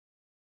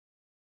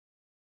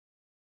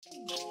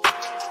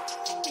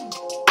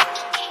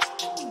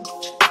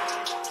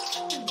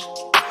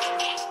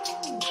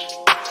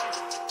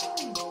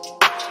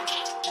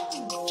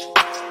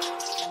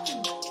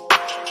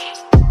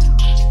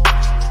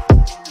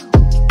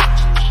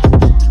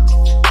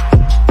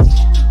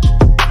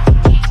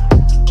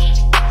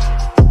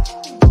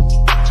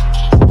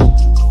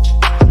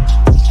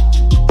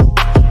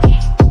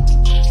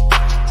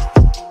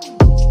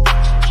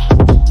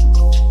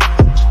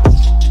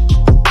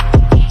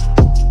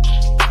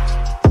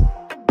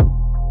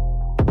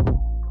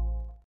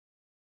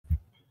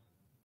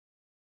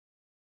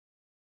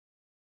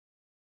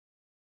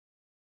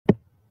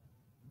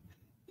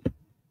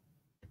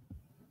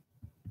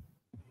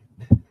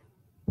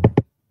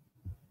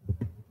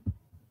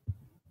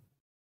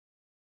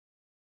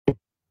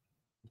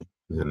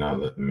They're not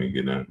letting me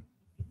get in.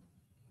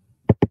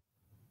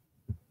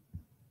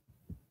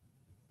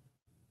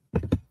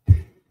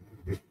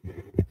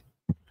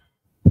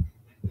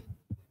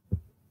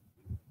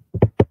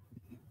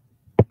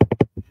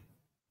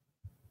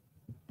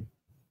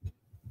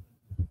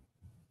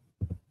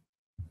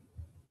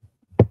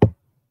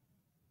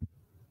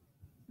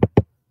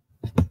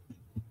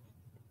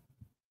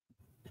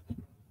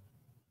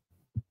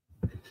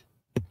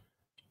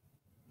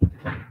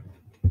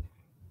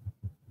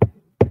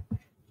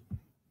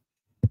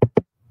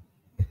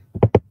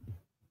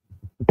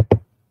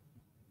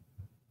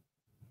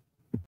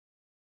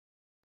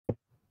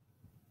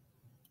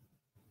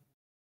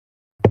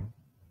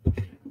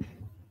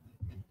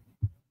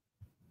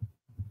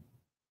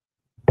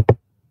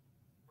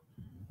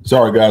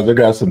 Sorry, guys, I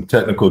got some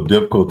technical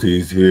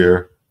difficulties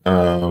here.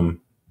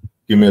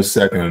 Give me a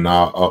second and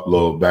I'll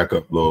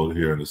upload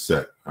here in a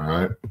sec. All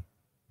right.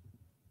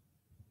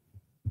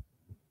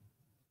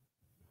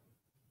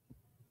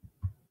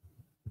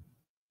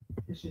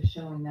 It's just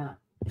showing up.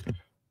 I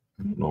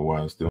don't know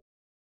why it's doing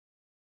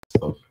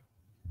stuff.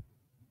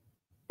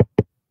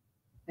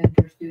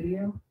 Enter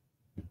studio.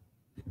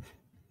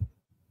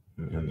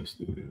 In the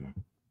studio.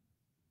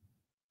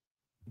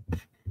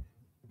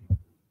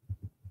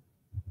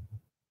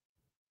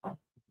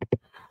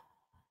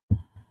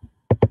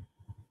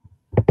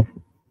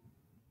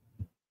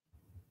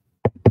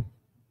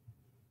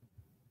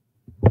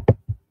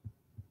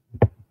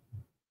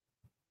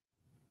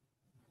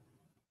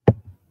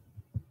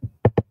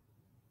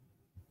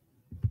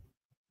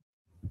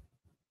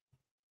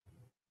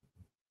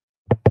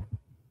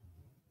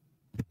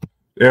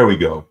 There we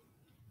go.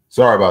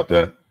 Sorry about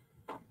that.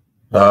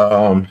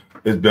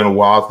 It's been a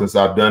while since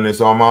I've done this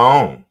on my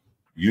own.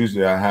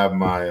 Usually I have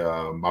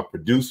my my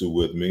producer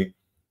with me,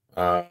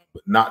 but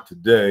not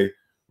today,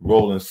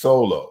 rolling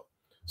solo.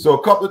 So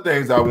a couple of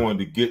things I wanted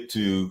to get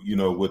to, you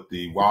know, with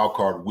the wild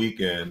card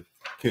weekend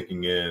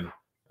kicking in,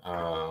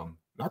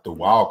 not the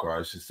wild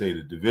card, I should say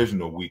the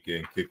divisional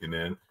weekend kicking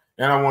in.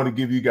 And I want to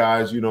give you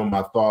guys, you know,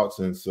 my thoughts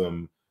and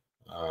some,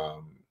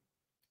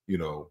 you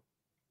know,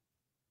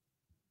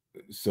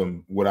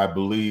 some what I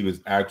believe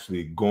is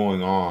actually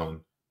going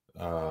on,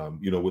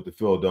 you know, with the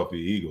Philadelphia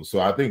Eagles. So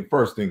I think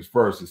first things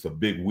first, it's a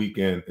big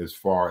weekend as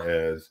far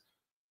as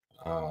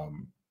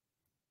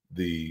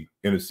the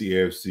NFC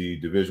AFC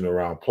divisional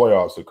round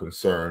playoffs are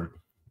concerned.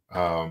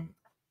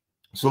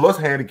 So let's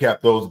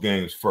handicap those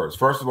games first.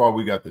 First of all,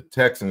 we got the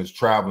Texans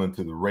traveling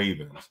to the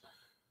Ravens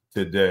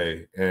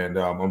today. And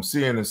I'm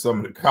seeing in some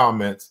of the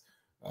comments,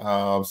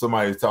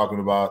 somebody's talking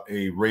about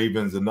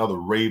another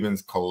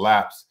Ravens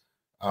collapse.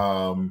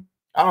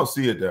 I don't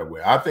see it that way.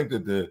 I think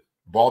that the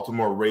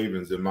Baltimore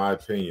Ravens, in my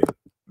opinion,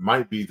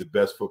 might be the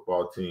best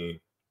football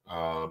team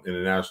in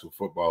the National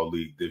Football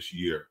League this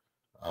year.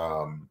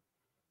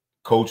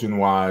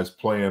 Coaching-wise,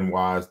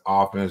 playing-wise,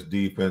 offense,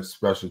 defense,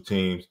 special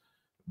teams,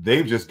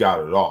 they've just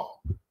got it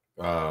all.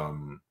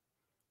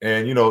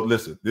 And, you know,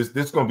 listen, this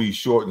is going to be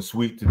short and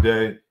sweet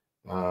today.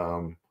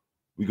 We're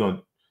going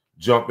to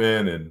jump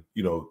in and,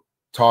 you know,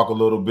 talk a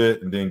little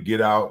bit and then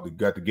get out. We've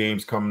got the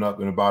games coming up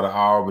in about an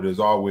hour, but as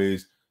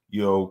always,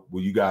 you know,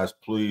 will you guys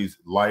please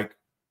like,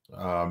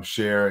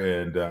 share,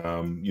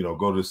 and, you know,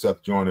 go to the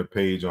Seth Joyner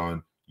page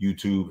on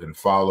YouTube and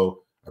follow.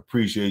 I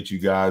appreciate you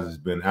guys. It's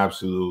been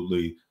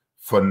absolutely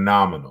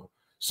phenomenal.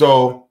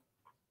 So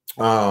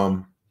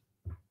the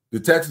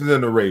Texans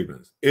and the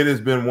Ravens, it has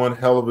been one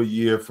hell of a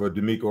year for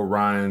DeMeco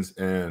Ryans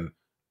and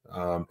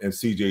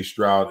CJ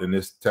Stroud and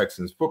this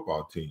Texans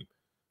football team.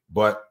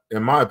 But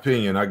in my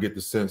opinion, I get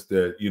the sense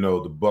that, you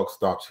know, the buck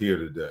stops here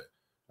today.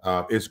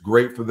 It's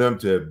great for them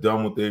to have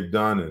done what they've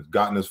done and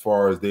gotten as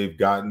far as they've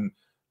gotten.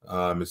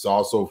 It's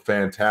also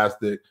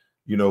fantastic,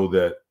 you know,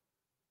 that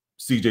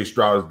CJ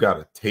Stroud has got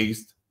a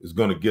taste, is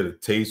going to get a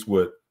taste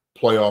what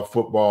playoff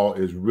football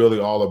is really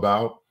all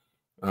about.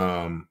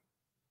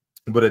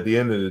 But at the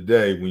end of the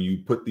day, when you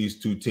put these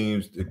two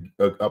teams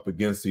up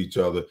against each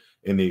other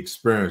in the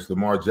experience,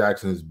 Lamar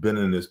Jackson has been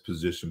in this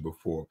position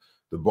before.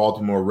 The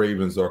Baltimore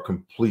Ravens are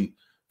complete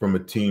from a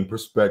team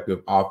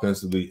perspective,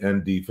 offensively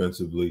and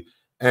defensively.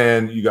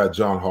 And you got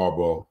John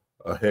Harbaugh,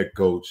 a head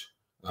coach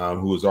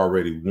who has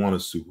already won a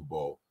Super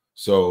Bowl.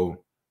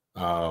 So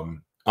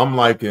I'm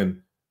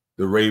liking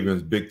the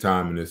Ravens big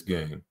time in this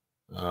game.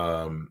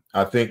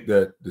 I think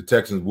that the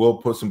Texans will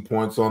put some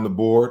points on the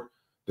board.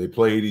 They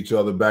played each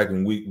other back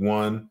in week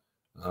 1.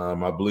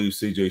 I believe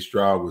C.J.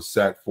 Stroud was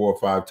sacked 4 or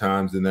 5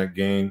 times in that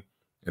game,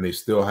 and they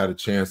still had a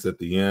chance at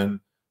the end.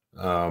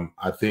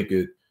 I think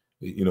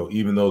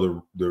even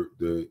though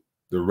the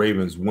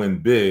Ravens win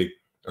big,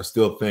 I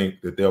still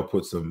think that they'll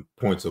put some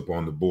points up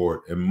on the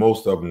board, and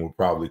most of them will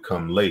probably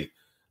come late.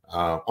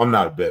 I'm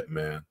not a bet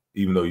man,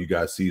 even though you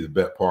guys see the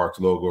Bet Parks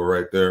logo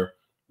right there.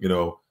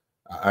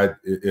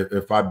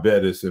 If I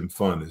bet, it's in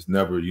fun. It's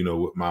never,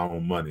 with my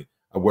own money.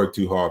 I work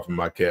too hard for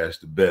my cash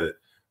to bet it.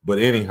 But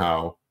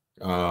anyhow,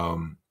 I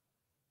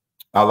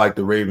like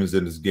the Ravens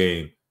in this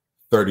game,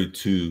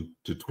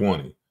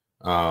 32-20.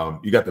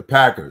 You got the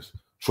Packers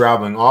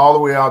traveling all the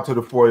way out to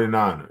the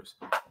 49ers.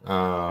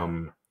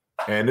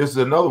 And this is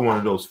another one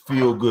of those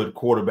feel-good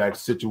quarterback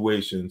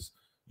situations,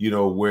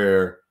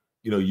 where,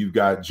 you've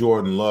got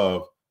Jordan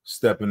Love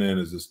stepping in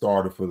as a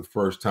starter for the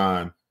first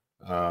time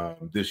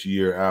this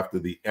year after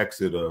the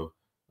exit of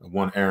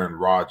one Aaron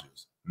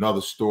Rodgers.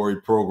 Another story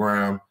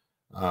program.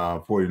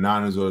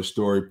 49ers are a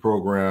story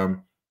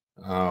program.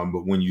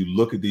 But when you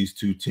look at these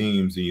two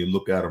teams and you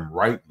look at them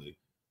rightly,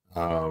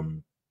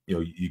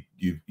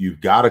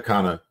 you've got to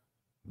kind of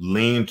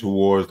lean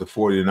towards the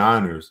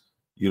 49ers,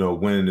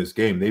 winning this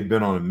game. They've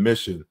been on a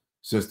mission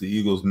since the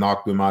Eagles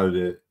knocked them out of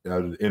the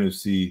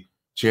NFC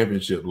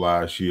Championship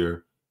last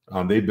year.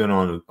 They've been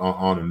on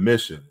a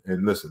mission.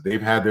 And listen,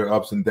 they've had their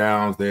ups and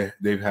downs.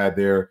 They've had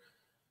their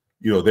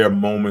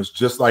moments,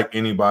 just like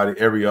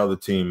every other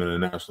team in the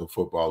National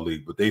Football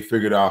League. But they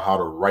figured out how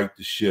to right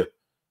the ship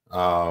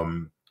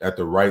at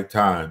the right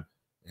time.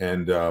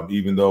 And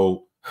even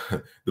though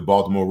the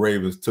Baltimore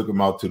Ravens took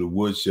them out to the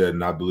woodshed,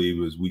 and I believe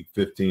it was week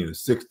 15 and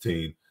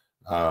 16,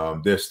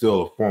 they're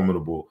still a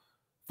formidable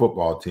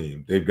football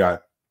team. They've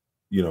got,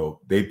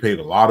 they paid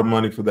a lot of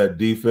money for that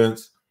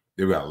defense.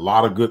 They've got a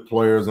lot of good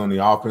players on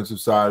the offensive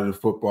side of the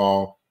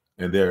football,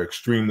 and they're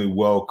extremely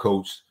well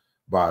coached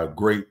by a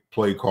great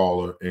play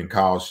caller in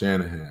Kyle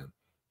Shanahan.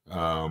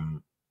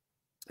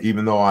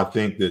 Even though I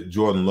think that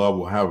Jordan Love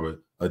will have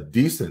a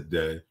decent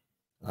day,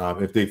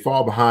 if they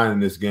fall behind in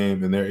this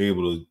game and they're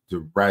able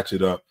to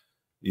ratchet up,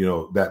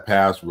 that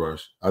pass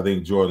rush, I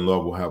think Jordan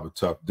Love will have a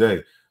tough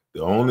day.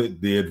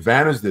 The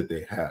advantage that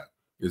they have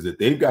is that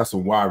they've got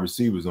some wide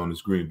receivers on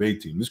this Green Bay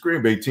team. This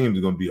Green Bay team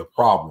is going to be a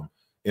problem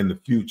in the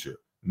future,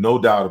 no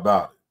doubt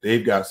about it.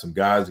 They've got some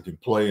guys that can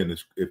play, and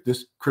if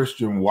this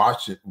Christian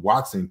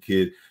Watson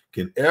kid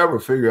can ever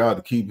figure out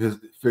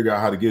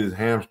how to get his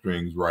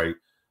hamstrings right,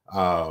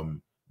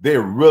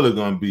 they're really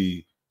going to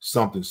be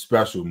something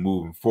special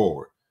moving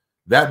forward.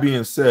 That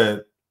being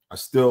said, I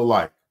still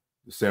like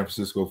the San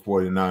Francisco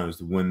 49ers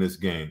to win this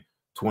game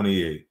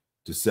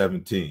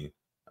 28-17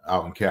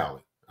 out in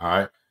Cali. All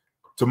right.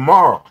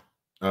 Tomorrow,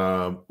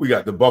 we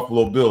got the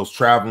Buffalo Bills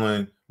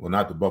traveling. Well,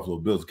 not the Buffalo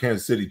Bills, the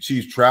Kansas City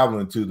Chiefs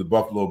traveling to the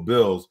Buffalo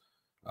Bills.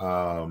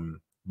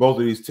 Both of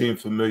these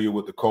teams familiar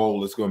with the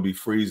cold. It's going to be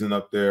freezing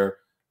up there.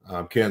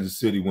 Kansas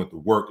City went to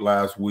work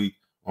last week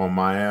on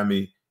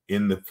Miami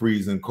in the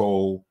freezing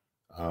cold.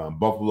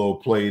 Buffalo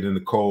played in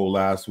the cold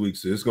last week,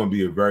 so it's going to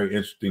be a very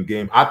interesting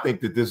game. I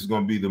think that this is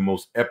going to be the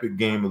most epic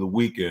game of the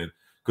weekend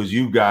because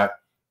you've got,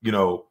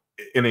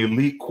 an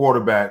elite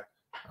quarterback,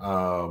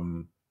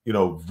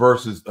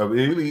 versus an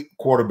elite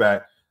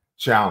quarterback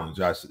challenge,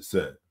 I should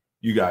say.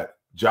 You got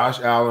Josh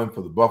Allen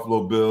for the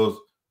Buffalo Bills.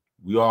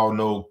 We all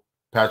know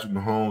Patrick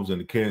Mahomes and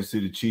the Kansas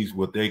City Chiefs,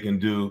 what they can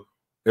do.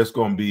 It's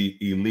going to be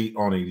elite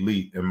on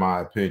elite, in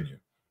my opinion.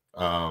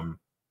 The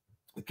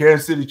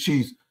Kansas City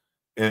Chiefs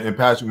and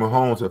Patrick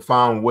Mahomes have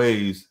found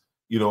ways,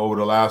 over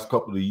the last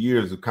couple of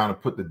years to kind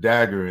of put the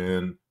dagger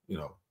in,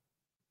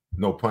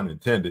 no pun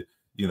intended.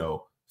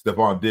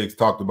 Stephon Diggs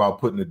talked about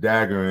putting the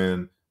dagger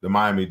in the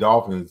Miami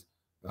Dolphins.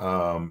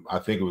 I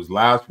think it was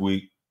last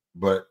week,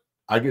 but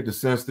I get the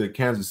sense that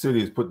Kansas City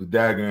has put the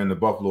dagger in the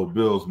Buffalo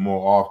Bills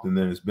more often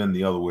than it's been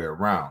the other way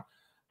around.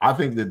 I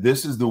think that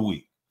this is the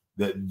week,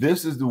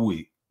 this is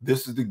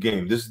the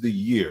game, this is the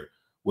year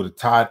where the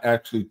tide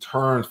actually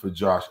turns for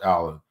Josh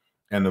Allen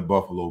and the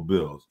Buffalo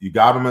Bills. You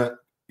got him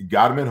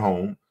at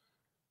home.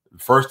 The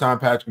first time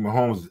Patrick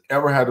Mahomes has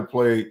ever had to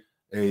play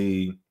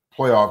a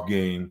playoff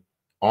game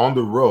on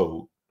the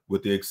road,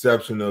 with the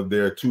exception of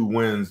their 2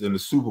 wins in the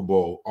Super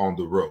Bowl on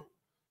the road,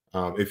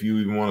 if you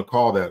even want to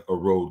call that a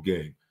road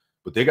game.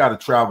 But they got to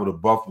travel to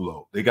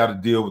Buffalo. They got to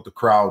deal with the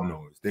crowd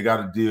noise. They got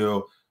to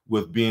deal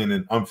with being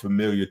in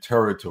unfamiliar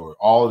territory,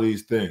 all of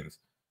these things.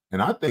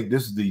 And I think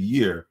this is the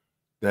year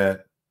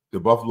that the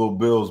Buffalo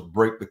Bills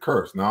break the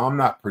curse. Now, I'm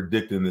not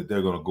predicting that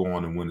they're going to go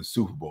on and win the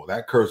Super Bowl.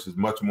 That curse is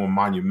much more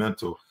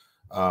monumental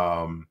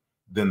than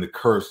the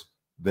curse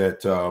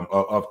that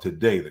of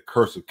today, the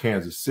curse of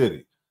Kansas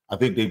City. I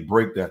think they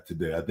break that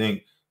today. I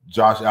think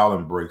Josh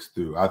Allen breaks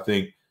through. I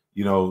think,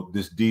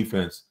 this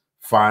defense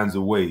finds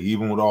a way,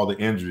 even with all the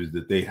injuries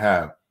that they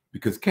have,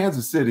 because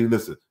Kansas City,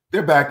 listen,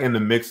 they're back in the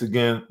mix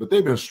again, but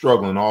they've been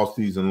struggling all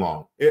season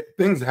long.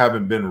 Things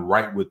haven't been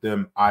right with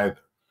them either.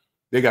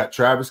 They got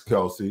Travis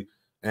Kelce,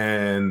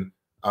 and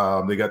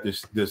they got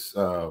this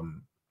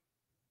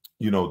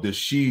this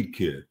Sheed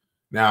kid.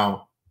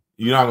 Now,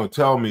 you're not going to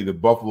tell me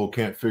that Buffalo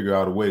can't figure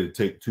out a way to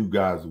take two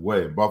guys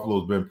away.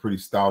 Buffalo's been pretty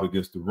stout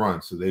against the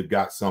run, so they've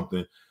got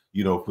something,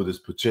 for this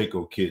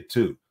Pacheco kid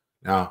too.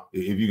 Now,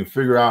 if you can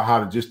figure out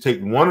how to just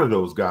take one of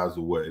those guys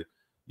away,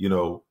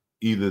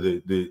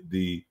 either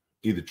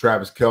either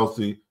Travis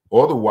Kelce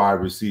or the wide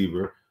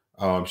receiver,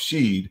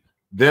 Sheed,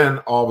 then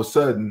all of a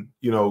sudden,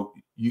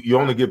 you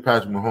only give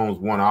Patrick Mahomes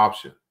one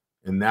option,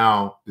 and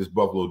now this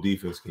Buffalo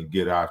defense can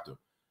get after him.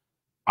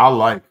 I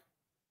like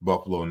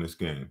Buffalo in this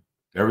game.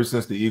 Ever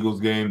since the Eagles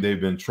game, they've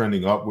been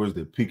trending upwards.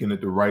 They're peaking at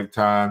the right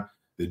time.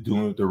 They're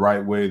doing it the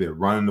right way. They're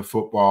running the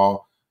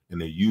football, and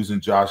they're using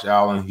Josh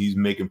Allen. He's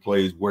making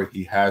plays where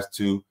he has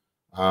to.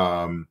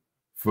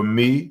 For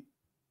me,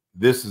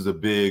 this is a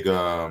big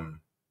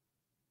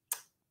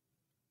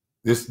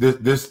this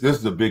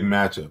is a big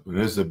matchup, and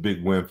this is a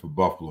big win for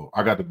Buffalo.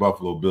 I got the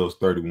Buffalo Bills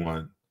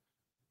 34-31.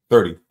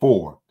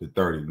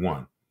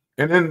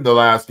 And then the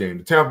last game,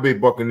 the Tampa Bay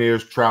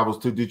Buccaneers travels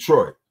to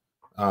Detroit.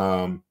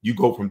 You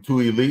go from two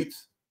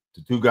elites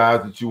to two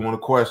guys that you want to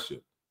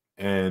question.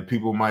 And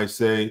people might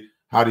say,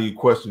 how do you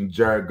question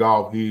Jared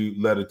Goff? He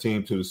led a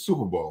team to the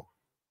Super Bowl.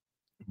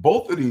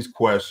 Both of these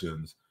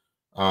questions,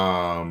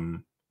 both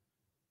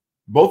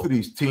of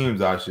these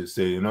teams, I should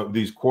say,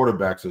 these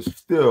quarterbacks are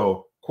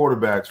still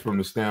quarterbacks from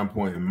the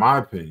standpoint, in my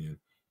opinion,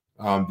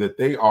 that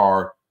they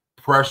are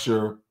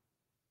pressure,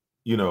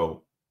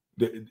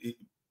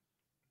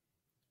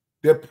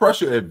 they're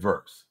pressure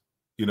adverse.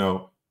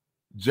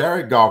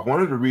 Jared Goff,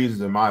 one of the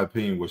reasons, in my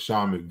opinion, why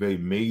Sean McVay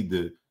made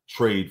the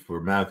trade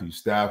for Matthew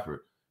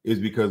Stafford is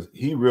because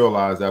he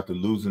realized after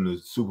losing the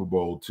Super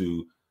Bowl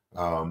to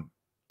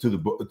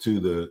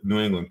the New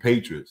England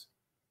Patriots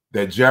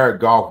that Jared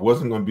Goff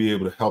wasn't going to be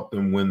able to help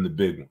them win the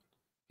big one.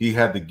 He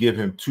had to give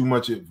him too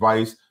much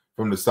advice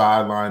from the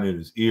sideline in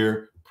his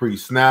ear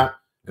pre-snap,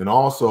 and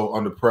also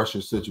under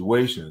pressure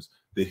situations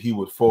that he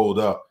would fold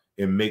up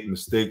and make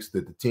mistakes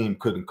that the team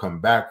couldn't come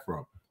back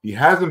from. He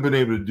hasn't been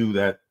able to do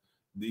that.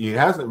 He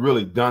hasn't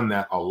really done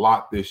that a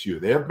lot this year.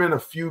 There have been a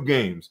few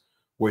games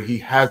where he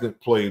hasn't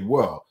played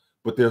well,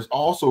 but there's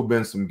also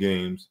been some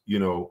games,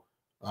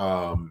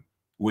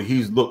 where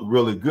he's looked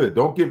really good.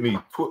 Don't get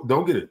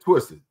it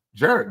twisted.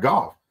 Jared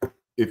Goff,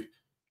 if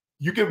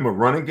you give him a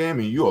running game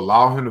and you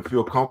allow him to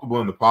feel comfortable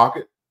in the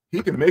pocket,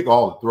 he can make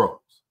all the throws.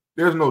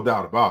 There's no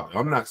doubt about it.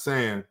 I'm not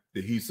saying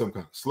that he's some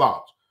kind of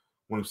slouch.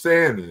 What I'm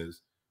saying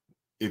is,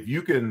 if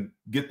you can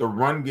get the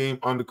run game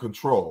under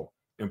control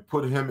and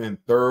put him in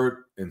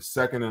third and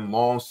second and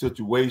long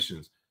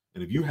situations,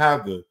 and if you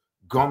have the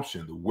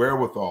gumption, the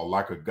wherewithal,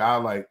 like a guy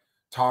like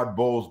Todd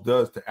Bowles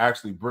does, to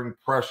actually bring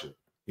pressure,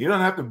 he doesn't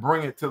have to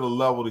bring it to the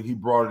level that he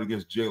brought it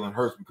against Jalen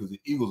Hurts, because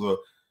the Eagles are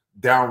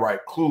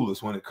downright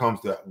clueless when it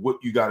comes to what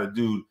you got to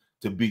do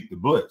to beat the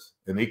blitz.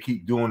 And they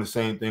keep doing the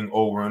same thing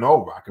over and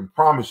over. I can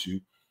promise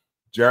you,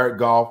 Jared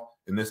Goff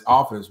and this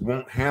offense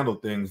won't handle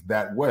things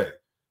that way.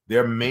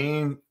 Their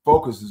main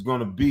focus is going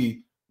to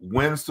be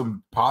win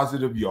some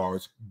positive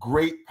yards,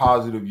 great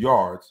positive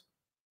yards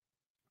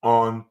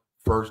on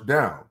first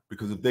down.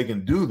 Because if they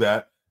can do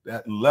that,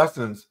 that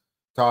lessens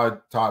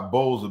Todd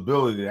Bowles'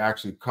 ability to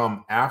actually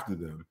come after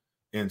them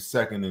in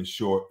second and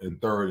short and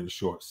third and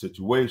short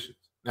situations.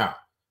 Now,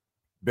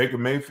 Baker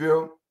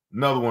Mayfield,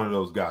 another one of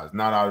those guys,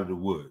 not out of the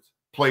woods,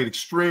 played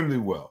extremely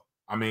well.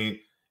 I mean,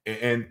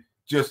 and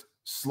just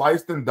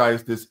sliced and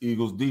diced this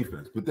Eagles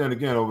defense. But then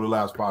again, over the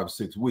last 5 or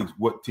 6 weeks,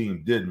 what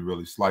team didn't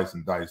really slice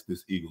and dice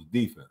this Eagles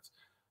defense?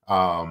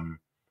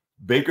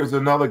 Baker's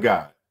another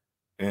guy.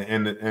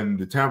 And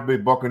the Tampa Bay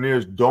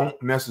Buccaneers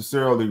don't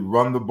necessarily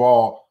run the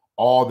ball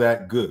all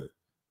that good.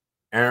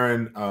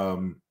 Aaron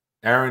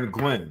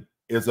Glenn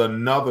is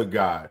another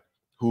guy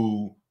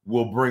who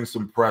will bring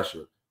some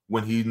pressure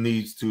when he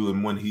needs to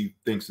and when he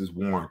thinks is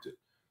warranted.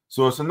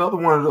 So it's another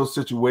one of those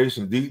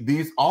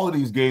situations. All of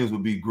these games will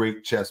be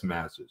great chess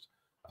matches.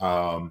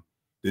 The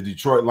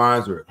Detroit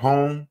Lions are at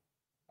home.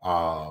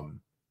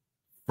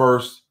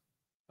 First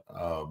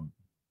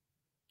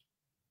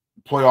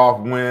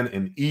playoff win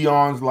in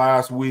eons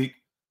last week.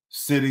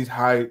 City's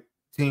hype,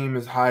 team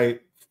is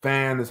hype,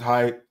 fan is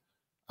hype.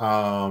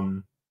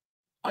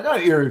 I got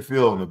an eerie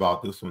feeling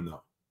about this one,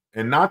 though.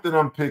 And not that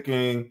I'm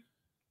picking,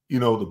 the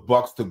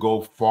Bucs to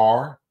go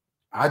far.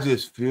 I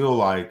just feel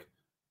like,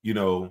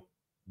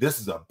 this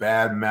is a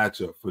bad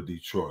matchup for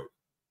Detroit.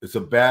 It's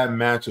a bad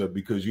matchup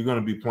because you're going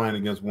to be playing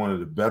against one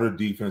of the better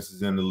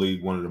defenses in the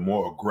league, one of the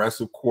more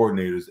aggressive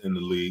coordinators in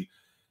the league.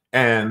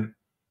 And,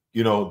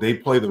 they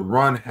play the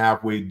run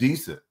halfway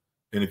decent.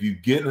 And if you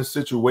get in a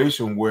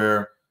situation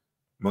where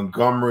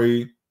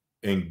Montgomery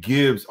and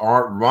Gibbs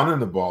aren't running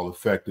the ball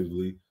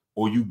effectively,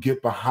 or you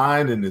get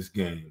behind in this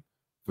game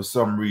for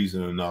some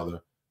reason or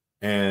another,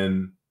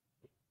 and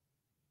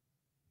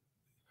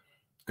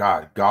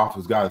Goff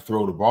has got to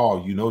throw the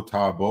ball.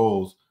 Todd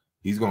Bowles,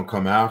 he's going to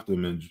come after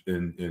him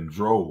in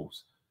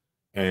droves.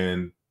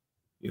 And,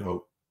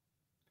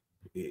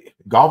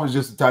 Goff is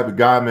just the type of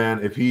guy, man,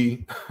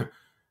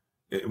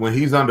 when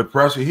he's under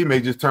pressure, he may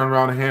just turn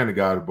around and hand the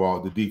guy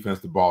the defense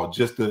the ball,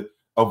 just to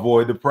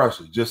avoid the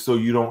pressure, just so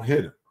you don't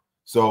hit him.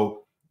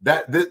 So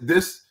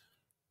this,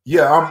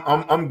 yeah,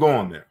 I'm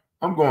going there.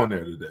 I'm going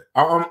there today.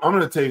 I'm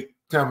going to take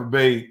Tampa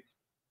Bay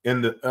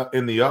in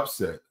the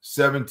upset,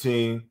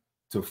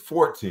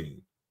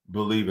 17-14,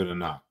 believe it or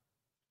not,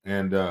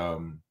 and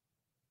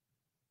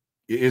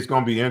it's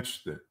going to be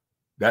interesting.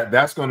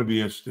 That's going to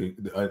be interesting,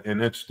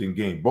 an interesting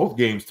game. Both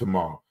games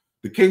tomorrow.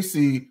 The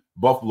KC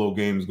Buffalo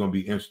game is going to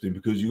be interesting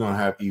because you're going to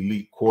have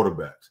elite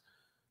quarterbacks.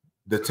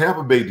 The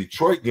Tampa Bay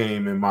Detroit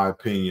game, in my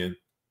opinion,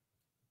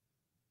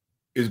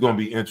 is going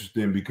to be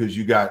interesting because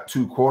you got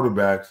two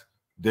quarterbacks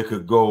that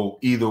could go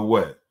either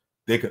way.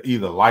 They could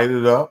either light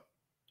it up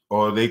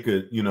or they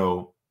could,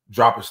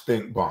 drop a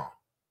stink bomb.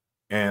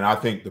 And I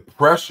think the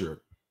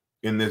pressure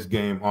in this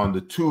game on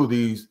the two of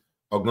these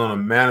are going to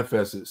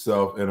manifest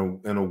itself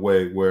in a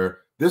way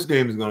where this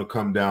game is going to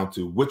come down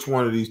to which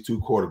one of these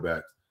two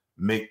quarterbacks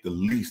make the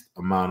least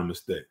amount of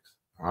mistakes.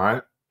 All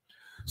right.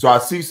 So I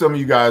see some of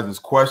you guys as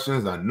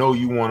questions. I know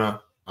you want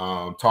to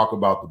talk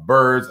about the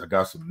Birds. I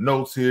got some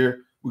notes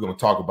here. We're going to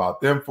talk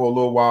about them for a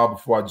little while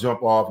before I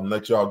jump off and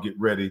let y'all get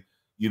ready,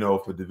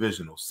 for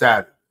Divisional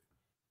Saturday.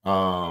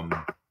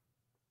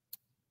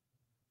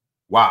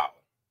 Wow.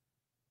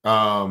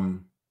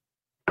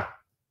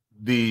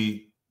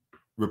 The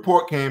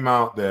report came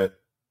out that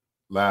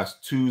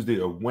last Tuesday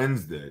or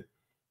Wednesday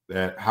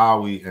that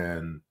Howie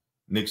and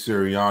Nick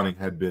Sirianni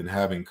had been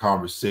having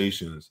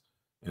conversations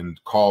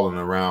and calling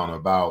around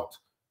about,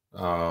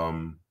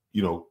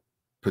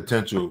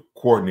 potential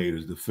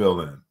coordinators to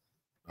fill in.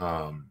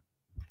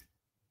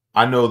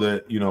 I know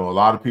that, a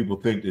lot of people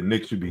think that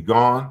Nick should be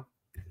gone.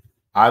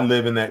 I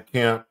live in that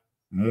camp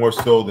more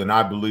so than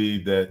I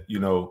believe that,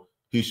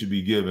 he should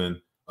be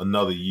given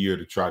another year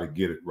to try to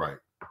get it right.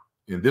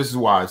 And this is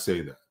why I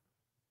say that.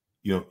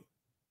 You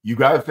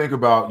got to think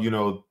about,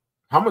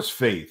 how much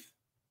faith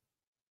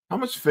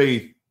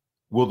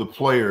will the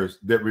players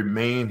that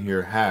remain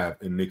here have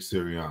in Nick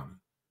Sirianni?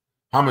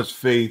 How much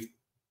faith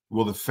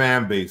will the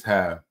fan base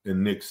have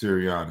in Nick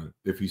Sirianni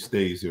if he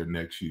stays here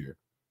next year?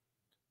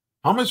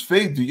 How much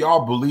faith do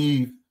y'all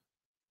believe,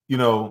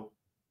 how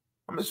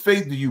much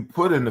faith do you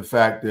put in the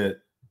fact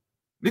that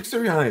Nick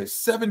Sirianni had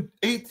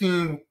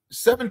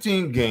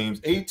 17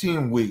 games,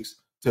 18 weeks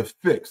to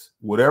fix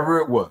whatever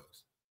it was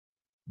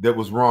that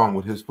was wrong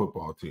with his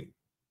football team?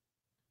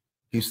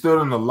 He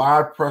stood in a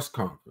live press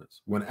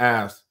conference when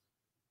asked,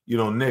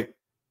 Nick,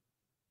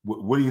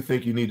 what do you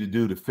think you need to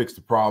do to fix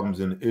the problems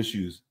and the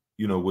issues,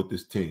 with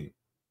this team?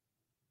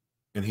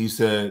 And he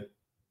said,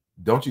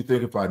 don't you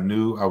think if I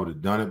knew, I would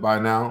have done it by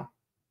now?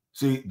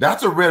 See,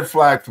 that's a red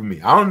flag for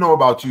me. I don't know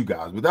about you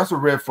guys, but that's a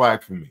red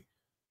flag for me.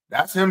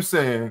 That's him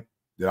saying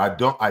that I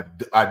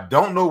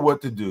don't know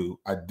what to do.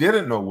 I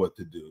didn't know what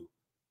to do.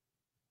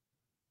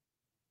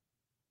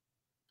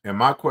 And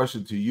my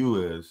question to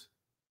you is,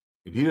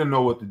 if he didn't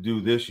know what to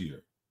do this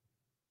year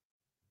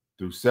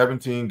through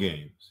 17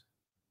 games,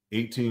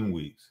 18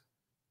 weeks,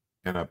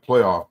 and a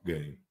playoff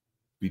game,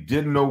 if he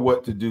didn't know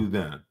what to do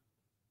then,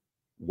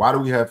 why do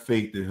we have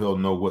faith that he'll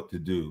know what to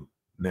do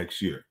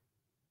next year?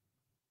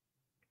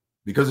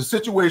 Because the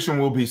situation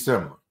will be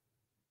similar.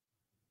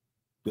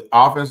 The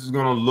offense is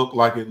going to look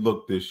like it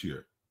looked this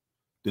year.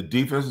 The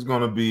defense is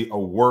going to be a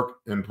work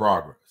in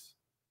progress.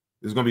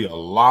 There's going to be a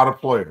lot of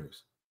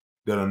players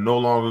that are no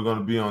longer going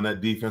to be on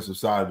that defensive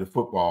side of the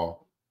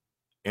football,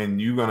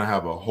 and you're going to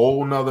have a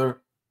whole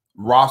nother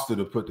roster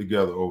to put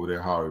together over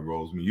there, Howie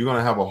Roseman. You're going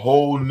to have a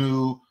whole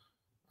new,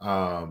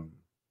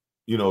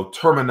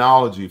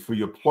 terminology for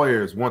your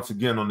players once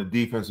again on the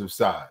defensive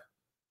side.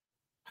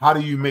 How do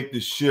you make the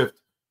shift?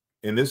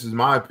 And this is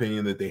my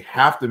opinion that they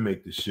have to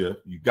make the shift.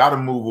 You got to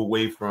move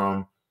away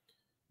from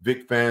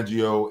Vic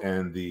Fangio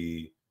and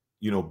the,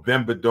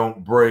 bend but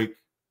don't break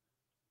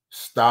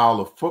style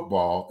of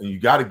football, and you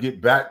got to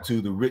get back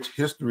to the rich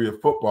history of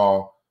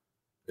football,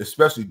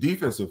 especially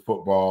defensive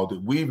football,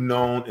 that we've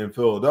known in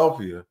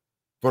Philadelphia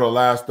for the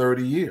last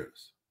 30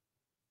 years.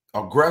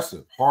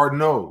 Aggressive,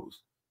 hard-nosed.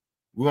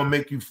 We're going to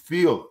make you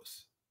feel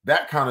us.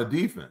 That kind of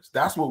defense.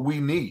 That's what we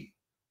need.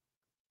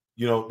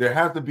 There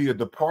has to be a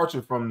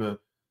departure from the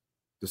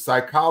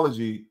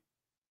psychology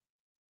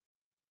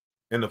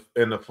and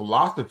the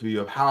philosophy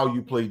of how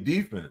you play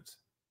defense,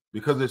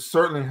 because it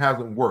certainly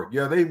hasn't worked.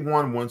 Yeah, they've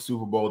won one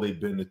Super Bowl. They've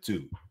been to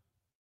two.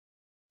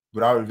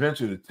 But I would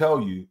venture to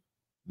tell you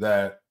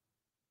that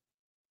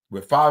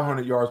with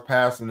 500 yards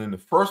passing in the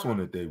first one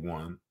that they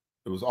won,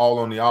 it was all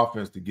on the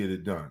offense to get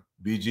it done.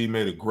 BG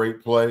made a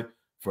great play,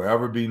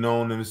 forever be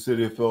known in the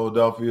city of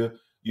Philadelphia,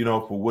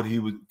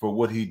 for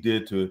what he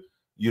did to,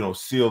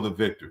 seal the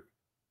victory.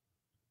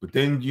 But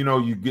then,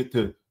 you get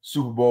to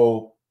Super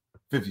Bowl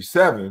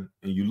 57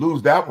 and you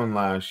lose that one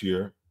last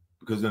year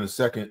because in the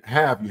second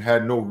half, you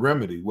had no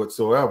remedy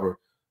whatsoever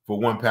for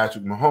one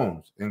Patrick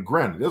Mahomes. And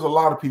granted, there's a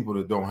lot of people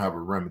that don't have a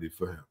remedy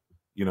for him,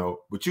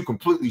 but you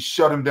completely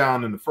shut him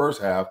down in the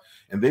first half,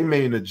 and they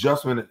made an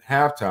adjustment at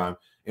halftime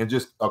and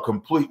just a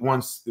complete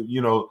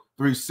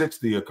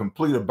 360, a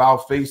complete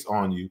about face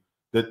on you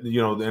that,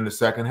 in the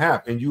second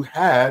half. And you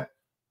had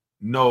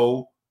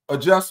no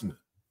adjustment.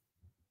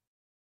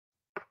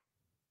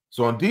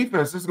 So on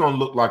defense, it's going to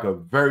look like a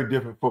very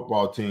different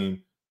football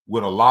team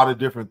with a lot of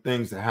different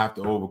things that have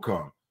to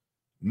overcome.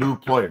 New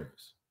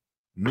players,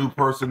 new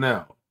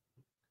personnel,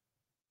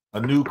 a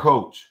new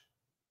coach,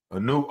 a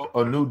new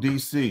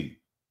DC,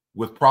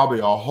 with probably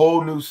a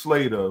whole new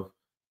slate of,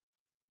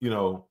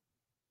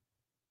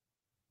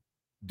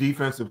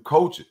 defensive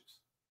coaches.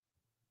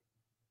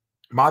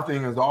 My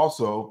thing is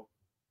also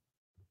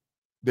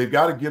they've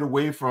got to get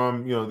away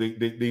from,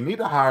 they need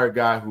to hire a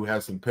guy who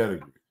has some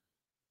pedigree.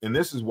 And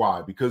this is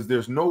why, because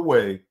there's no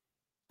way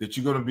that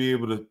you're going to be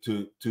able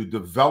to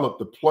develop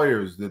the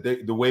players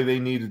the way they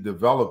need to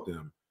develop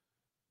them,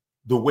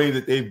 the way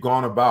that they've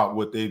gone about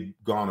what they've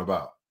gone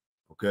about.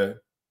 Okay.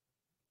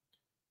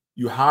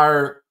 You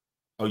hire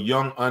a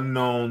young,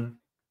 unknown,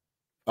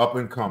 up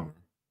and comer.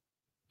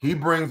 He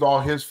brings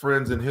all his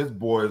friends and his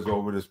boys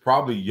over that's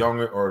probably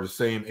younger or the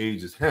same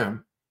age as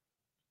him,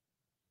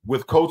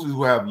 with coaches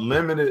who have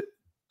limited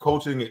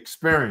coaching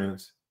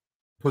experience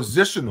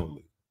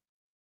positionally,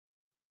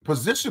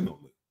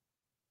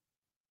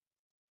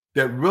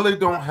 that really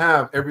don't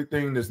have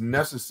everything that's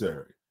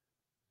necessary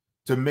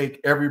to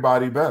make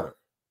everybody better.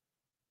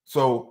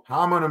 So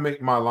how am I going to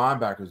make my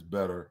linebackers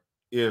better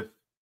if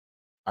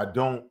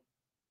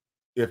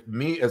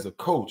me as a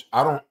coach,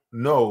 I don't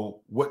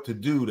know what to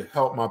do to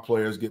help my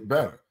players get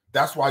better?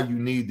 That's why you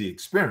need the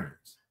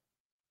experience.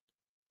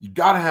 You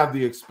got to have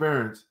the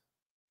experience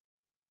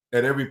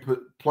at every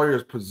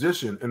player's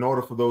position in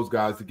order for those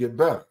guys to get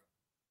better.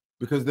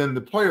 Because then the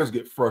players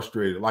get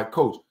frustrated. Like,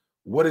 coach,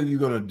 what are you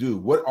going to do?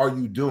 What are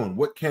you doing?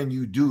 What can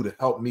you do to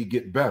help me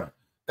get better?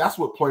 That's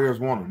what players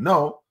want to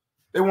know.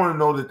 They want to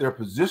know that their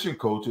position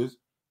coaches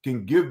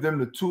can give them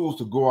the tools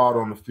to go out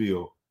on the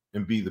field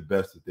and be the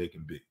best that they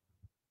can be.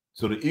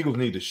 So the Eagles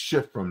need to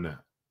shift from that.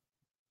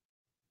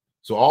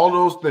 So all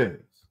those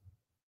things,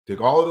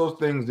 take all of those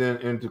things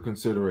into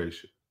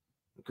consideration,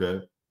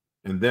 okay?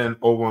 And then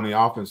over on the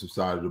offensive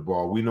side of the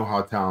ball, we know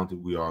how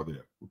talented we are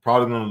there. We're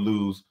probably going to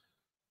lose,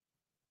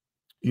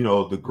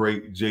 the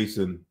great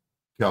Jason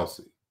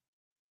Kelsey.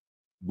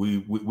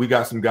 We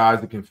got some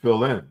guys that can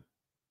fill in,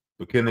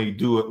 but can they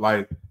do it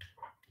like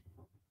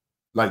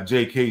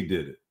JK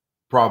did it?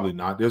 Probably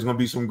not. There's going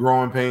to be some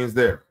growing pains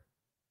there.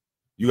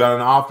 You got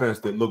an offense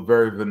that looked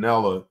very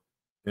vanilla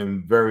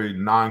and very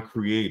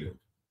non-creative.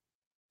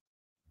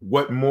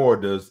 What more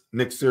does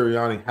Nick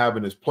Sirianni have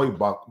in his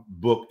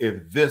playbook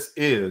if this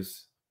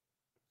is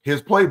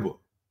his playbook?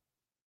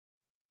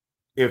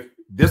 If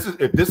this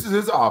is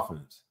his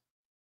offense,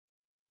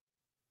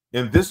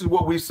 and this is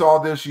what we saw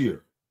this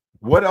year,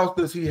 what else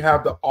does he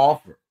have to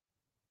offer?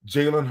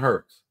 Jalen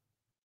Hurts,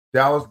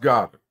 Dallas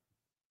Goedert,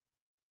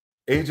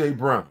 A.J.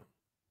 Brown,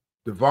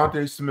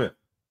 Devontae Smith.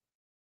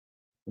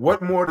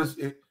 What more does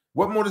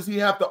he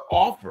have to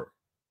offer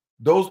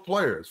those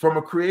players from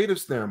a creative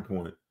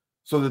standpoint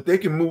so that they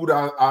can move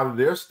out of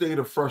their state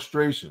of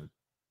frustration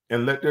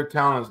and let their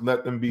talents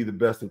let them be the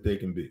best that they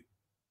can be?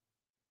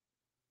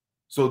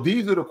 So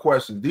these are the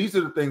questions. These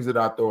are the things that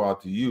I throw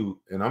out to you,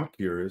 and I'm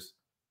curious,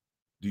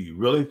 do you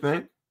really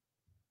think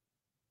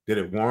that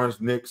it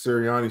warrants Nick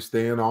Sirianni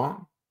staying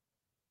on?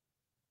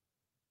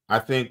 I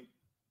think,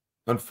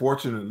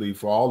 unfortunately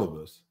for all of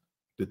us,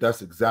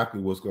 that's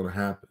exactly what's going to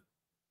happen.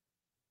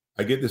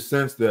 I get the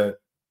sense that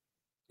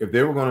if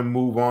they were going to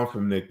move on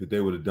from Nick, that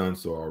they would have done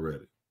so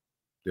already.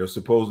 They're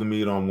supposed to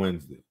meet on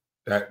Wednesday.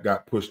 That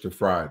got pushed to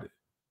Friday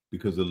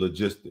because of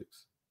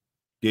logistics.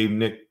 Gave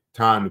Nick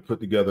time to put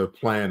together a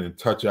plan and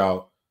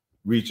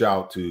reach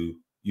out to,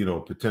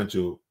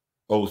 potential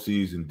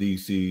OCs and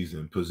DCs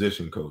and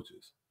position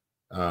coaches.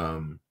 I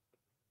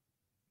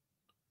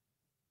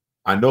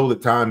know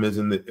that time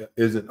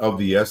isn't of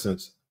the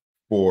essence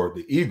for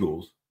the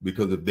Eagles,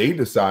 because if they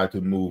decide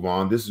to move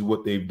on, this is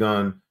what they've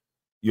done,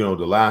 the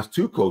last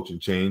two coaching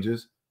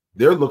changes.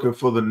 They're looking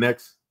for the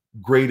next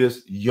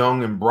greatest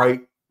young and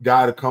bright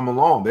guy to come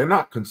along. They're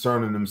not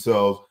concerning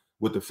themselves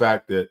with the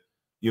fact that,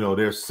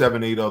 there's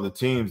 7-8 other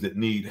teams that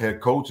need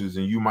head coaches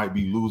and you might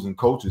be losing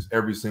coaches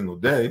every single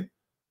day.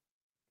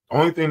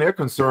 Only thing they're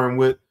concerned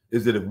with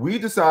is that if we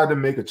decide to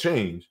make a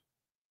change,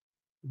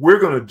 we're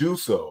going to do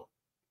so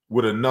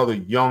with another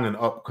young and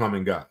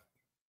upcoming guy.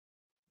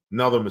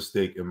 Another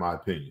mistake, in my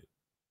opinion.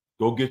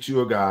 Go get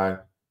you a guy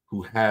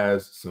who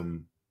has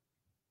some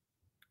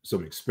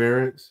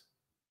experience,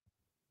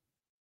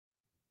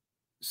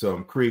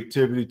 some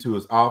creativity to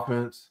his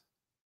offense,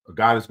 a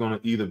guy that's going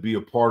to either be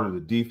a part of the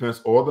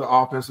defense or the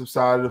offensive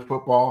side of the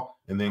football,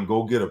 and then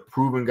go get a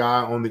proven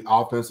guy on the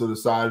offensive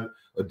side,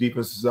 a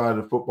defensive side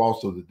of the football,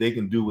 so that they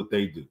can do what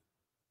they do.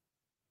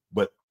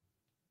 But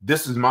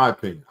this is my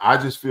opinion. I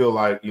just feel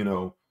like,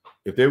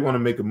 if they want to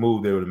make a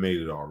move, they would have made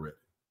it already.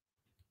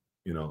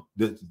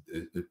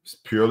 It's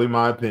purely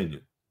my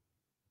opinion,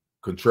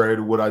 contrary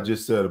to what I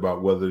just said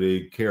about whether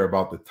they care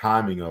about the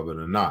timing of it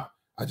or not.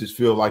 I just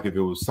feel like if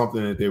it was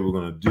something that they were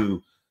going to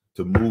do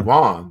to move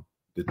on,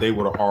 that they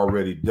would have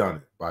already done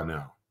it by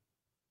now.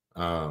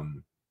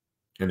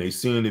 And they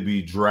seem to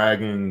be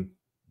dragging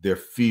their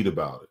feet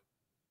about it.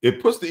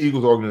 It puts the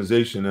Eagles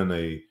organization in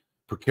a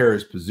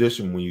precarious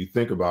position when you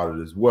think about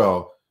it as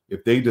well,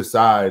 if they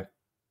decide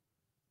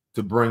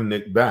to bring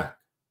Nick back?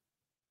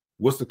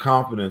 What's the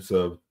confidence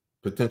of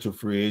potential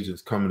free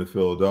agents coming to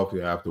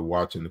Philadelphia after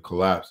watching the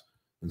collapse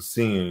and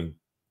seeing,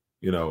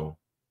 you know,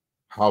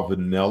 how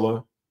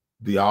vanilla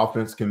the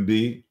offense can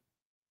be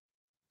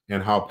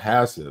and how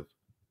passive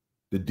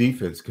the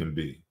defense can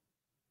be?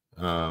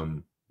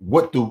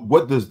 What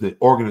does the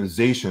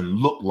organization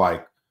look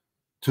like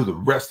to the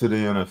rest of the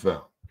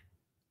NFL?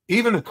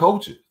 Even the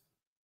coaches,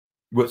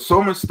 with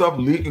so much stuff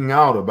leaking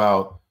out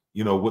about,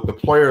 you know, what the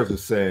players are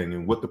saying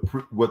and what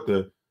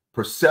the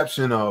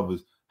perception of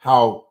is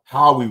how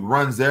he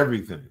runs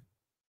everything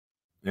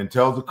and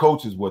tells the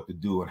coaches what to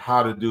do and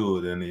how to do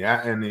it, and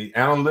the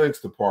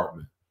analytics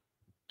department.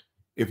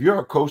 If you're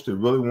a coach that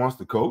really wants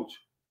to coach,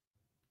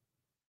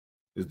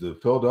 is the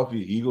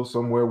Philadelphia Eagles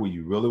somewhere where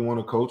you really want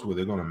to coach, where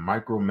they're going to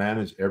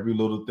micromanage every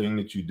little thing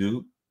that you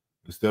do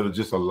instead of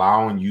just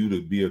allowing you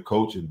to be a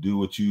coach and do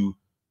what you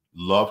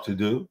love to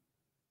do?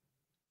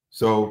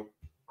 So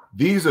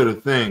these are the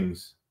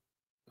things.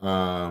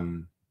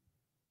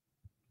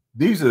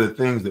 These are the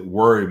things that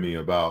worry me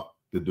about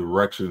the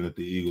direction that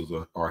the Eagles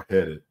are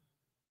headed,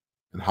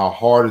 and how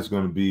hard it's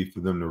going to be for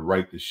them to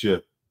right the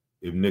ship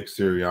if Nick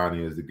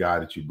Sirianni is the guy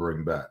that you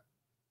bring back.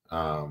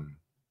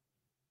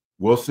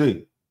 We'll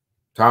see.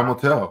 Time will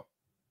tell.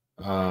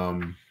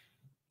 Time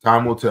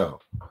will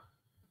tell.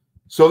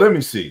 So let me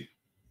see.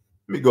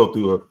 Let me go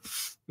through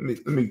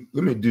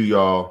let me do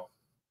y'all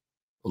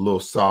a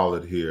little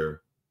solid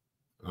here.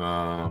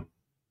 I'm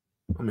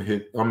gonna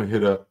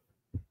hit up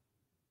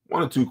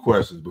one or two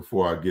questions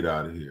before I get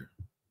out of here.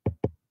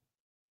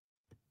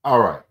 All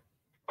right.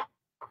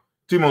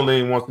 Timo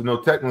Lane wants to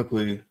know,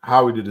 technically,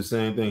 Howie did the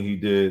same thing he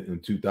did in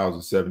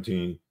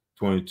 2017-22,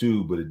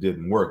 but it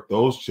didn't work.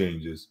 Those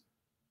changes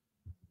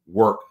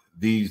worked.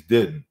 These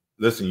didn't.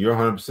 Listen, you're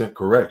 100%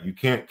 correct. You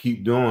can't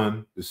keep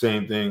doing the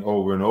same thing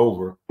over and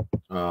over,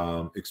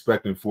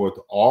 expecting for it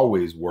to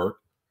always work.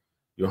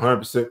 You're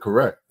 100%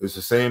 correct. It's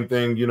the same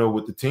thing, you know,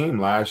 with the team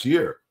last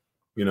year.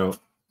 You know,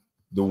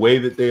 the way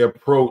that they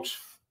approach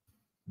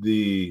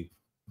the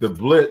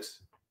blitz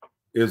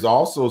is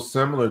also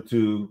similar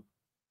to,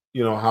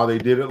 you know, how they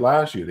did it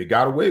last year. They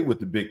got away with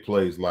the big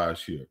plays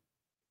last year.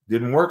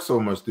 Didn't work so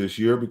much this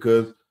year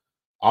because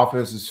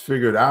offenses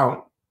figured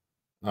out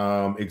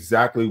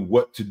exactly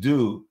what to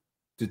do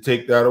to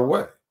take that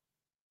away.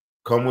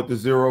 Come with the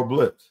zero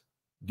blitz.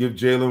 Give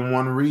Jalen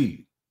one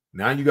read.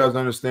 Now you guys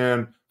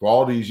understand for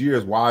all these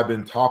years why I've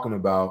been talking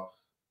about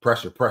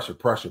pressure, pressure,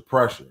 pressure,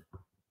 pressure.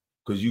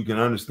 Because you can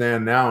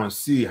understand now and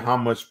see how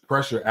much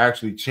pressure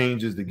actually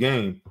changes the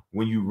game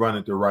when you run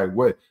it the right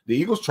way. The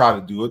Eagles try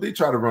to do it. They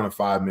try to run a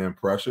five-man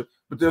pressure,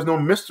 but there's no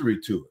mystery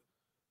to it.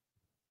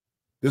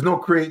 There's no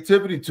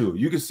creativity to it.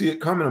 You can see it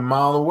coming a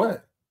mile away.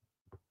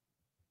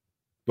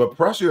 But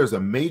pressure is a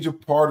major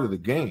part of the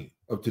game,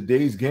 of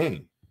today's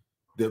game.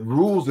 The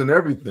rules and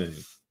everything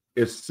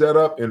is set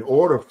up in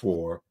order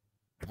for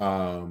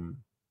the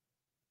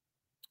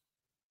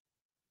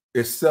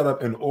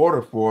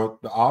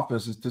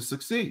offenses to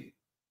succeed.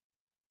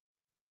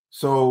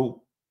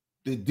 So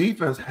the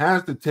defense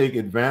has to take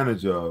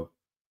advantage of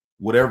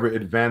whatever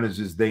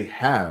advantages they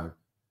have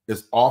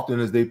as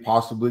often as they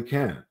possibly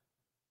can.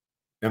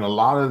 And a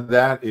lot of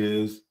that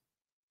is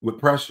with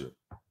pressure.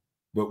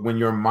 But when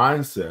your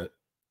mindset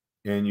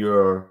and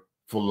your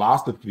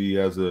philosophy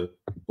as an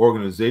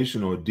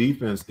organization or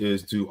defense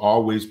is to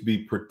always be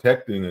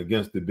protecting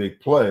against the big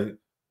play,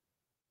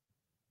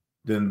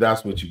 then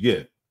that's what you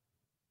get.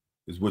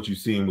 Is what you've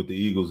seen with the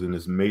Eagles in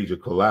this major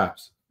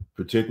collapse,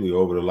 particularly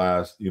over the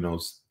last, you know,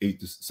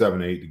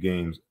 7 or 8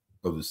 games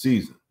of the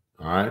season.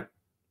 All right.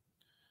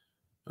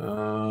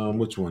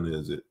 Which one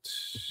is it?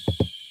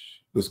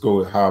 Let's go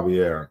with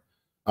Javier.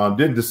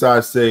 Didn't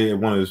Desai say in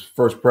one of his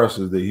first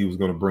pressers that he was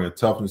going to bring a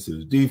toughness to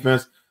the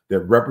defense that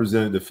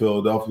represented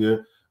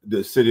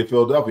the city of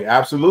Philadelphia?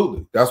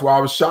 Absolutely. That's why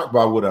I was shocked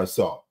by what I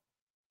saw.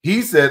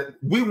 He said,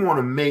 we want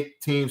to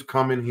make teams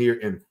come in here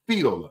and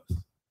feel us.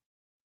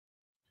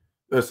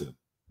 Listen,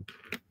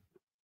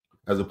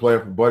 as a player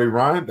for Buddy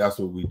Ryan, that's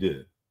what we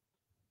did.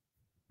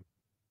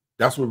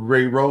 That's what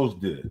Ray Rose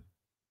did.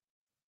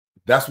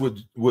 That's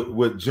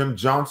what Jim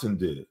Johnson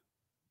did.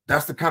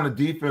 That's the kind of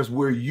defense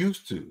we're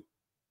used to.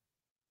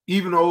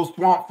 Even old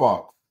Swamp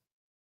Fox.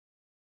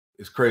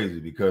 It's crazy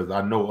because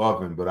I know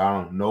of him, but I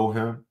don't know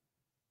him.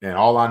 And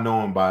all I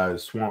know him by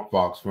is Swamp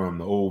Fox from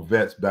the old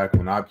vets back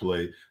when I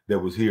played that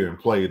was here and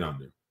played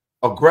under.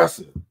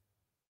 Aggressive.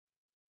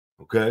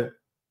 Okay?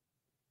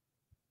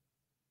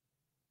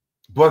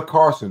 Bud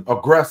Carson,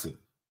 aggressive.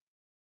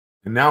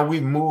 And now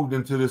we've moved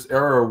into this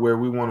era where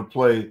we want to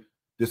play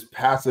this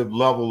passive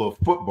level of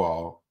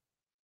football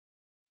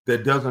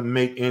that doesn't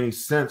make any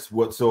sense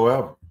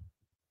whatsoever.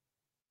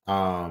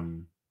 I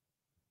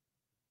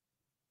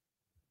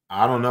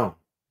don't know.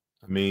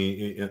 I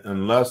mean,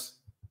 unless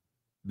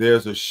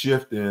there's a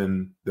shift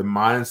in the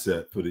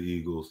mindset for the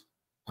Eagles,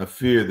 I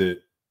fear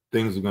that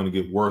things are going to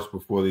get worse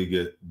before they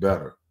get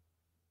better.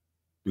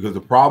 Because the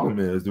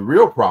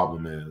real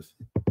problem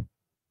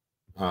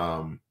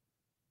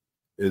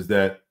is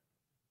that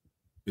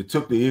It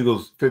took the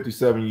Eagles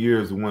 57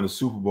 years to win a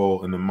Super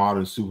Bowl in the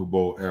modern Super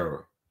Bowl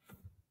era.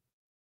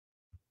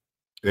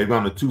 They've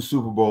gone to 2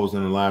 Super Bowls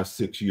in the last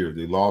 6 years.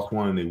 They lost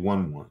one and they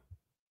won one.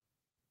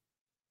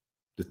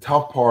 The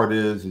tough part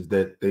is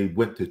that they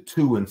went to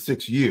 2 in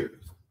 6 years.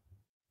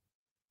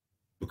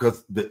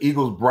 Because the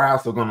Eagles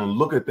brass are going to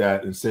look at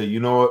that and say, you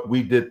know what,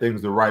 we did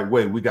things the right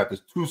way. We got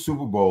this 2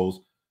 Super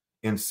Bowls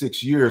in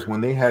 6 years when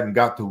they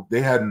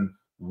hadn't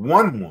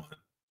won one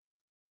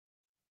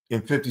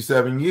in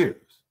 57 years.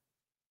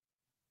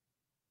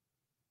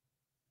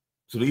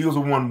 So the Eagles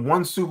have won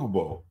 1 Super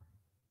Bowl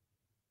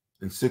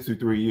in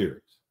 63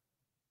 years.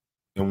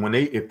 And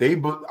if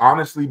they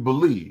honestly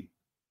believe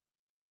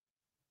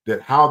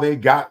that how they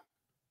got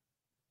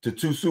to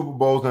 2 Super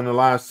Bowls in the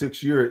last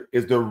 6 years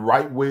is the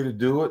right way to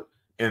do it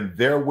and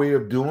their way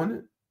of doing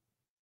it,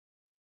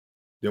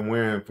 then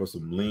we're in for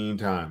some lean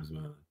times,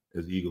 man,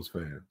 as Eagles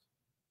fans.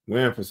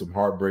 We're in for some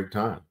heartbreak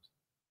times.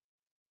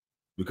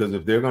 Because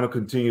if they're going to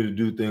continue to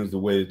do things the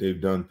way that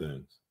they've done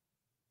things,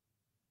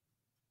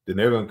 then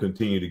they're going to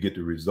continue to get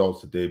the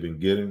results that they've been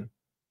getting.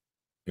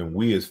 And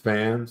we as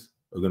fans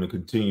are going to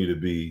continue to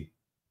be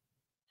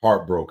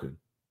heartbroken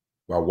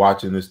by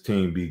watching this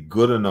team be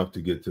good enough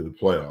to get to the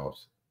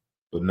playoffs,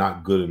 but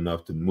not good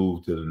enough to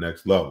move to the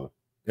next level.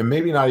 And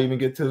maybe not even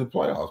get to the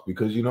playoffs,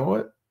 because you know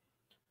what?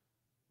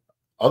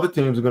 Other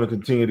teams are going to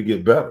continue to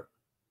get better.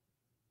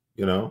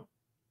 You know,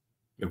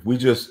 if we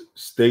just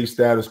stay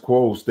status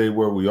quo, stay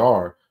where we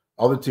are,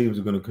 other teams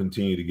are going to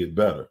continue to get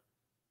better.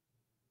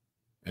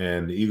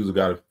 And the Eagles have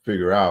got to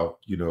figure out,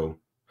 you know,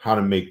 how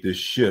to make this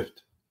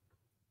shift,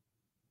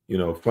 you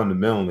know,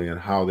 fundamentally, and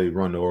how they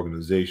run the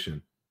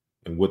organization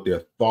and what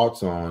their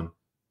thoughts on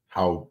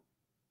how,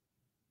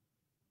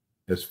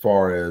 as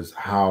far as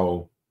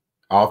how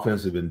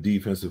offensive and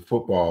defensive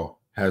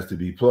football has to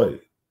be played.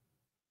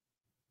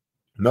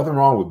 Nothing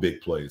wrong with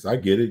big plays. I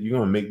get it. You're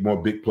going to make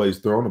more big plays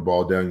throwing the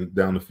ball down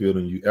the field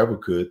than you ever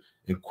could,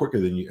 and quicker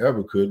than you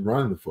ever could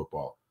running the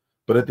football.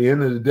 But at the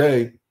end of the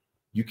day,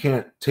 you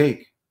can't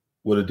take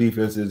what a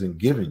defense isn't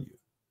giving you.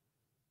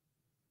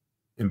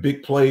 And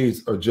big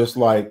plays are just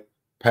like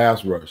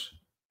pass rush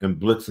and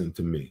blitzing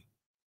to me.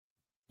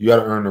 You got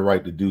to earn the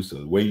right to do so.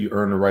 The way you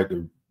earn the right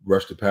to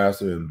rush the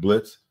passer and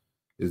blitz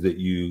is that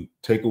you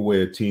take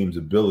away a team's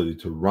ability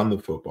to run the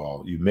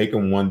football. You make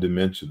them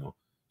one-dimensional.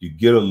 You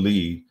get a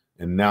lead,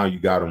 and now you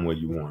got them where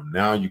you want them.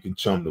 Now you can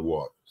chum the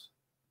waters.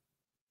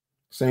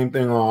 Same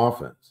thing on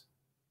offense.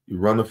 You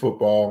run the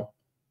football,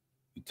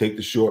 you take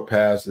the short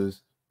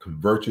passes,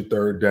 convert your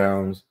third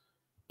downs,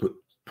 put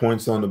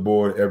points on the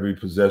board every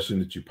possession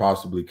that you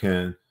possibly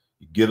can.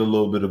 You get a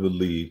little bit of a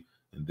lead,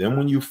 and then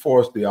when you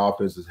force the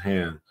offense's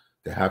hand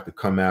to have to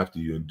come after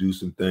you and do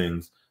some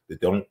things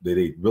that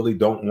they really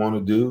don't want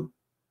to do,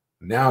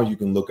 now you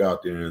can look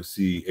out there and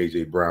see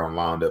A.J. Brown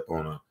lined up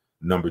on a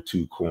number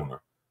 2 corner,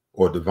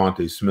 or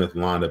Devontae Smith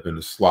lined up in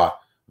the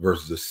slot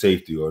versus a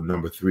safety or a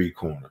number 3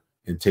 corner,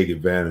 and take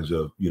advantage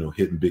of, you know,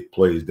 hitting big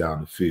plays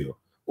down the field.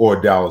 Or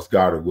Dallas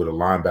Goedert with a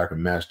linebacker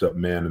matched up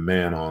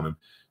man-to-man on him,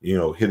 you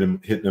know, hitting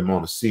him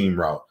on a seam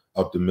route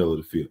up the middle of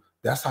the field.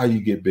 That's how you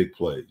get big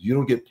plays. You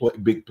don't get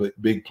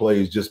big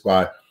plays just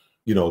by,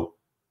 you know,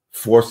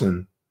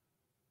 forcing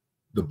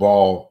the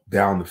ball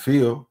down the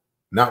field.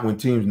 Not when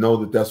teams know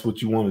that that's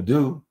what you want to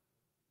do.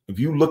 If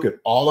you look at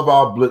all of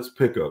our blitz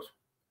pickups,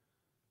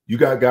 you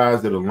got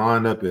guys that are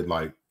lined up at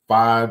like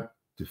 5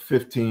 to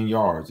 15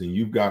 yards, and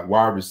you've got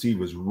wide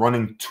receivers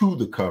running to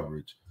the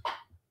coverage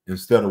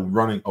instead of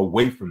running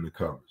away from the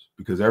coverage,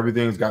 because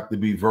everything's got to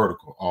be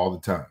vertical all the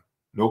time.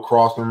 No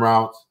crossing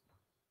routes,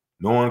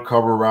 no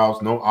uncover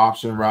routes, no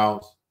option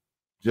routes.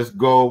 Just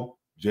go.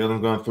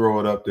 Jalen's going to throw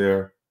it up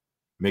there,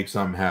 make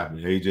something happen.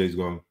 AJ's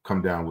going to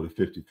come down with a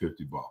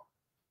 50-50 ball.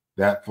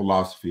 That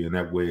philosophy and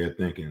that way of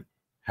thinking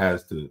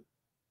has to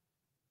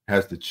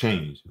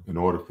change in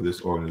order for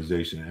this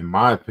organization, in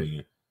my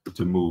opinion,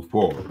 to move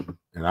forward.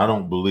 And I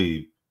don't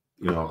believe,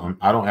 you know,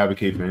 I don't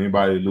advocate for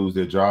anybody to lose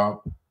their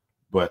job,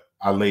 but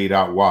I laid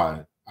out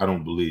why I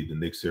don't believe that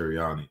Nick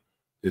Sirianni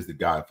is the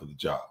guy for the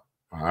job.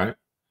 All right.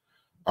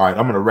 I'm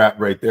going to wrap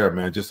right there,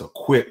 man. Just a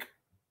quick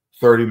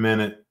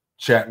 30-minute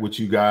chat with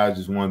you guys.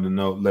 Just wanted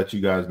to let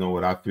you guys know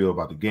what I feel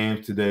about the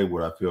games today,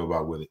 what I feel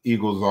about where the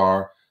Eagles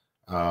are.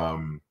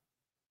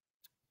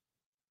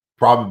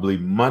 Probably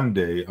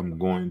Monday, I'm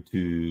going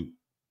to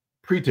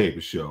pre-tape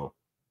a show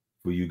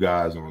for you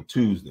guys on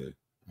Tuesday.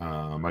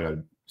 I got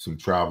some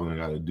traveling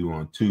I got to do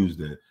on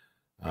Tuesday.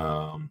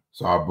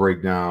 So I'll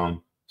break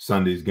down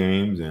Sunday's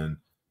games, and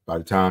by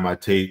the time I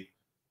tape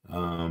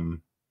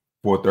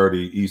 4:30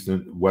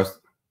 Eastern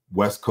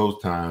West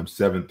Coast time,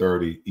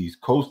 7:30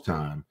 East Coast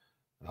time,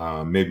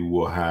 maybe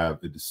we'll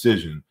have a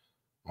decision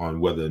on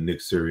whether Nick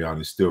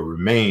Sirianni still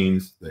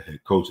remains the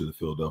head coach of the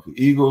Philadelphia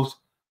Eagles,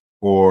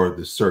 or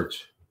the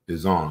search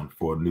is on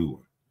for a new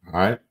one. All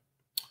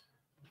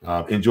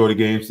right. Enjoy the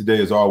games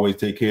today. As always,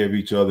 take care of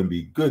each other and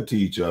be good to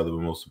each other.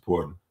 But most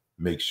important,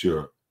 make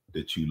sure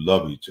that you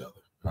love each other.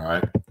 All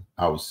right.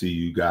 I will see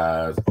you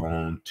guys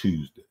on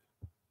Tuesday.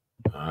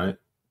 All right.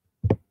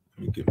 Let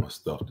me get my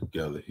stuff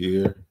together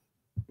here.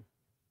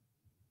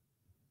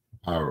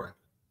 All right.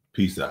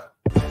 Peace out.